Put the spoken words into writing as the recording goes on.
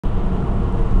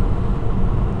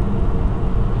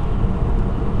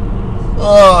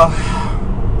Oh,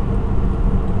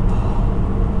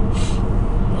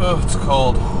 it's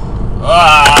cold.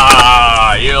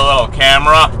 Ah, you little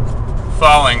camera.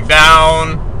 Falling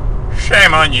down.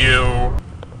 Shame on you.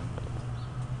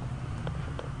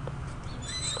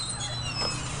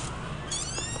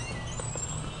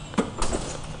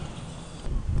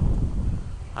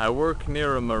 I work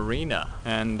near a marina,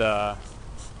 and there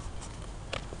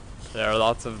are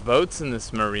lots of boats in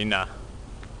this marina.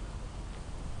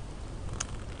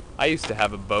 I used to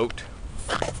have a boat.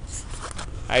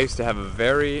 I used to have a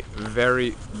very,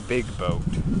 very big boat.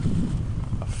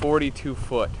 A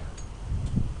 42-foot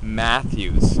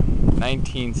Matthews.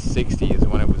 1960 is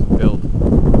when it was built.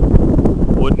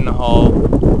 Wooden hull,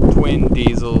 twin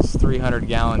diesels,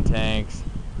 300-gallon tanks.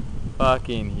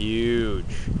 Fucking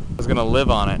huge. I was gonna live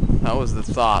on it. That was the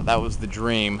thought, that was the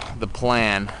dream, the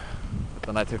plan. But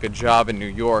then I took a job in New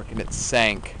York and it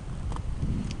sank.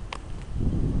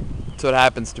 That's what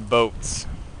happens to boats.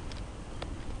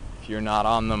 If you're not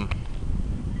on them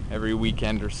every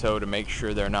weekend or so to make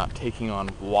sure they're not taking on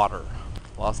water.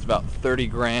 Lost about 30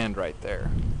 grand right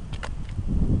there.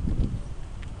 And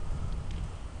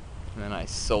then I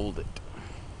sold it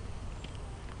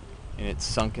in its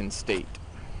sunken state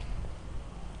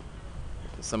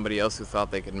to somebody else who thought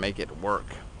they could make it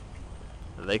work.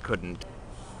 They couldn't.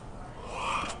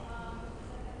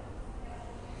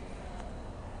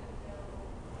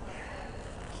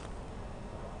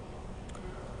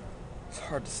 It's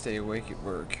hard to stay awake at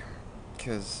work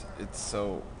because it's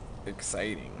so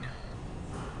exciting.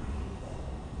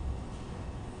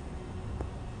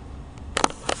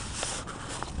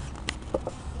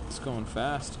 It's going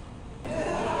fast.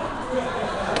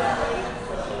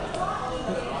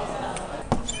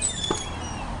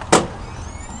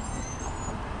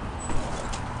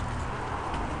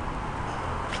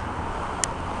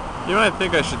 You know, I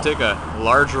think I should take a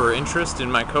larger interest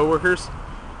in my coworkers.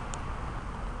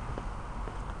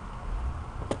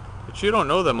 But you don't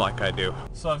know them like I do.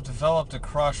 So I've developed a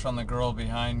crush on the girl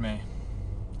behind me.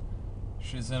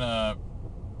 She's in a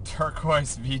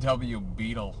turquoise VW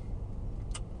Beetle.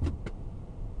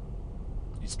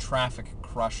 These traffic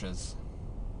crushes.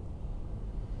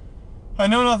 I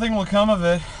know nothing will come of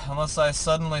it unless I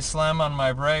suddenly slam on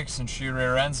my brakes and she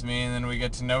rear ends me, and then we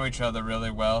get to know each other really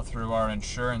well through our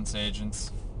insurance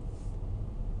agents.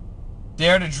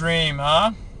 Dare to dream,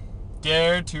 huh?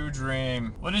 Dare to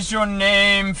dream. What is your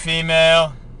name,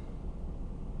 female?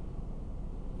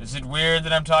 Is it weird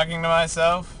that I'm talking to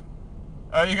myself?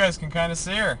 Oh, you guys can kind of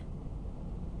see her.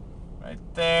 Right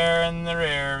there in the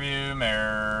rear view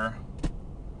mirror.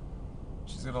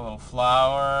 She's got a little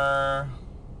flower.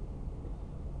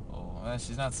 Oh,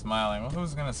 she's not smiling. Well,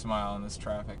 who's gonna smile in this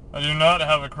traffic? I do not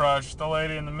have a crush. The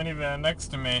lady in the minivan next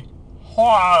to me.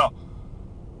 Wow!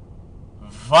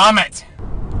 Vomit!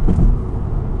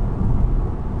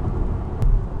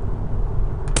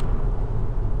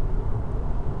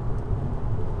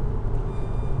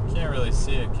 Can't really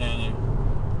see it, can you?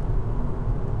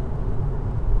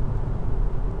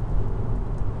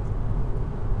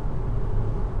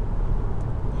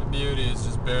 The beauty is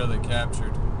just barely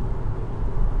captured.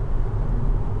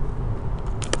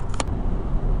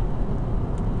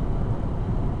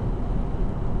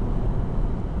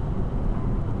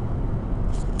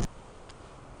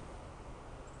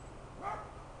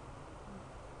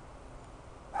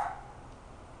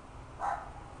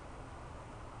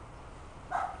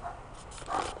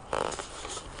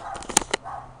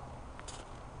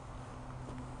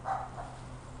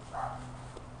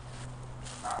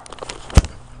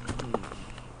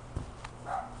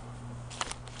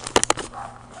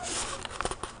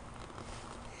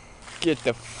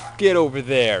 Get over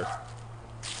there.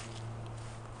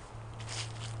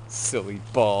 Silly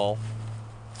ball.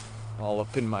 All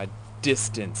up in my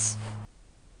distance.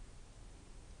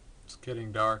 It's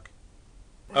getting dark.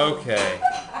 Okay,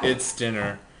 it's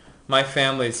dinner. My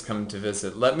family's come to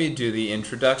visit. Let me do the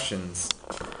introductions.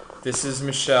 This is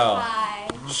Michelle. Hi.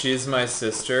 She's my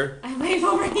sister. I'm right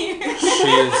over here. She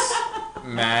is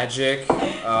magic.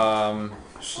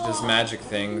 She does magic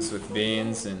things with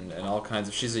beans and all kinds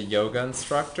of... She's a yoga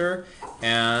instructor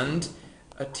and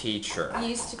a teacher.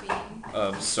 Used to be.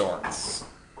 Of sorts.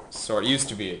 Used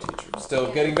to be a teacher.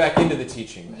 Still getting back into the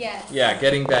teaching. Yes. Yeah,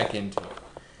 getting back into it.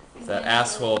 That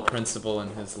asshole principal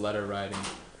and his letter writing.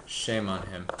 Shame on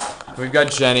him. We've got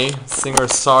Jenny,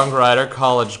 singer-songwriter,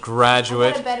 college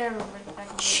graduate. What a better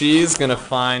She's gonna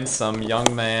find some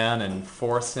young man and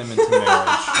force him into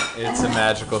marriage. It's a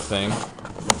magical thing.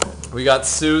 We got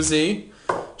Susie.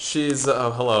 She's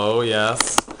hello,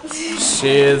 yes.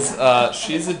 She's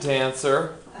a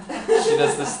dancer. She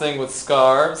does this thing with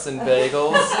scarves and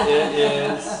bagels. It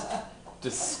is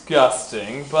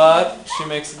disgusting, but she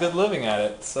makes a good living at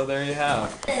it. So there you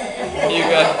have.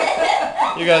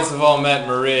 You guys have all met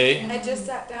Marie. I just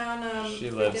sat down. She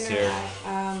for lives dinner here.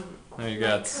 at, Oh, you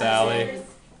got Sally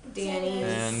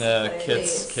Danny's and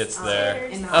Kit's there.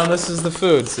 in Oh, this is the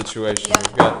food situation.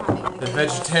 We've got the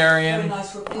vegetarian, in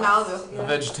Malibu. the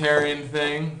vegetarian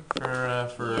thing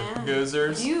for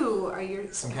goozers. You are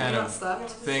your Some kind of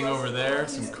thing over there.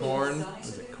 Some corn.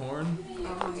 Is it corn?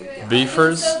 Oh,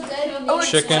 Beefers.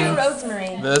 Chicken.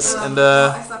 Rosemary. This and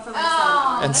I slept for like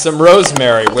 7 and some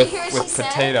rosemary Did you with hear what she said?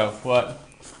 potato. What?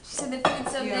 She said the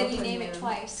food's so good you name it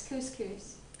twice.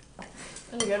 Couscous.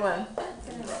 That's a good one.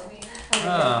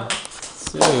 Ah,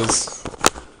 Suze.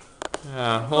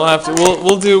 Yeah,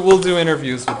 we'll do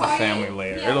interviews with the family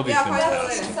later. It'll be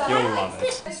fantastic. You'll love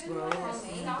it.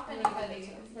 Stop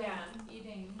anybody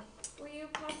eating. Will you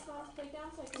pass off plate down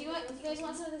so I can Do you guys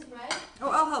want some of this bread? Oh,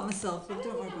 I'll help myself. Don't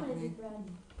worry about me.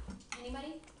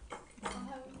 Anybody?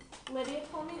 Lydia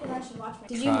told me that I should watch my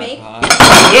Did you make?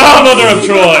 Oh, mother of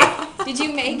Troy! Did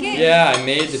you make it? Yeah, I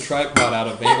made the tripod out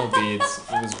of anal beads.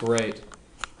 It was great.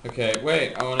 Okay,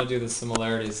 wait. I want to do the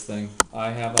similarities thing.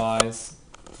 I have eyes.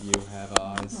 You have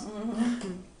eyes.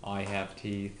 I have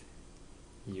teeth.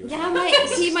 You have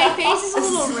See, my face is a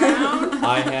little round.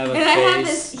 I have a And I have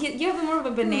face. this. You have more of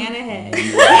a banana head.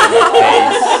 You have a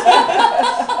face.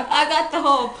 I got the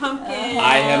whole pumpkin.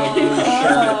 I have a blue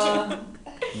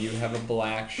shirt. You have a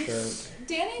black shirt.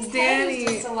 Danny's head is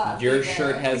just a lot Your bigger.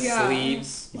 shirt has Yeah.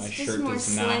 sleeves. My It's just shirt more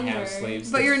does not slender. have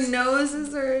sleeves. But your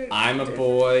noses are. I'm a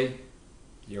boy.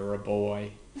 You're a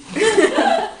boy.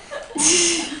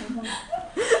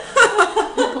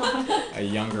 A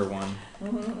younger one.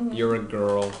 You're a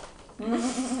girl.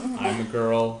 I'm a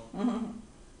girl.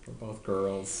 We're both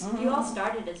girls. You all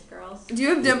started as girls. Do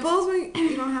you have dimples?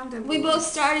 You don't have dimples. We both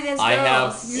started as girls I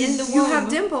have- in the womb. You have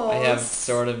dimples. I have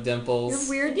sort of You dimples. have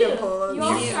weird You do. dimples. You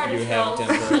all You- started you have girls,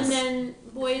 dimples. and then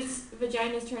boys'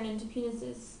 vaginas turn into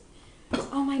penises.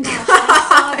 Oh my gosh!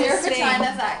 I saw Your this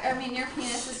thing. your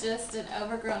penis is just an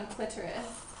overgrown clitoris.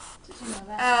 Did you know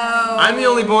that? Oh. I'm the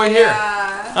only boy here.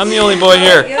 Yeah. I'm the only boy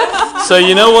here. So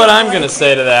you know what I'm gonna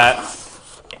say to that?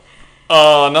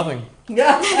 Nothing.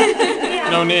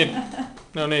 No need.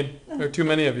 No need. There are too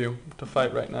many of you to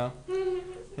fight right now.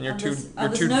 And you're too. You're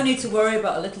There's too. no need to worry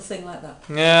about a little thing like that.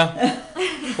 Yeah.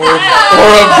 Or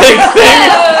a big thing.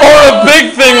 Or a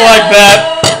big thing like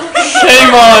that.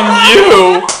 Shame on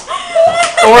you.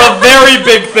 Or a very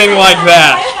big thing like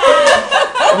that.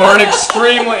 Or an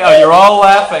extremely. Oh, you're all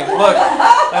laughing. Look,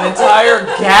 an entire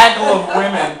gaggle of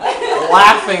women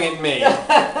laughing at me.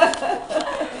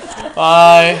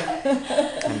 Bye.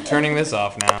 I'm turning this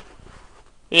off now.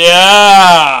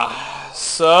 Yeah.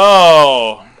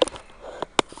 So.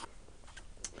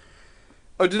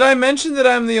 Oh, did I mention that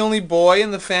I'm the only boy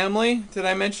in the family? Did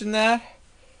I mention that?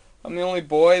 I'm the only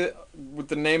boy with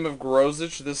the name of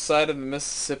Grozich this side of the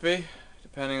Mississippi,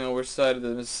 depending on which side of the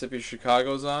Mississippi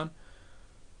Chicago's on.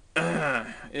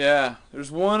 Yeah,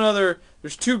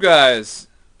 there's two guys,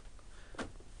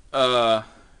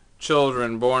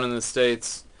 children born in the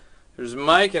States. There's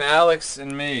Mike and Alex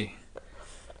and me.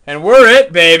 And we're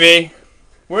it, baby.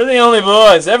 We're the only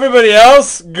boys. Everybody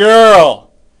else,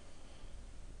 girl.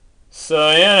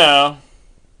 So, you know,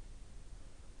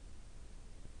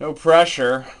 no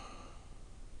pressure.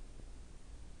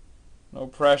 No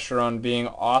pressure on being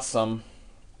awesome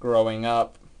growing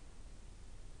up.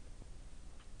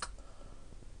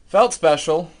 Felt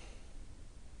special.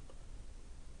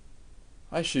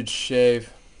 I should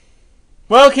shave.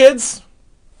 Well, kids,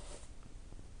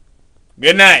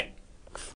 good night.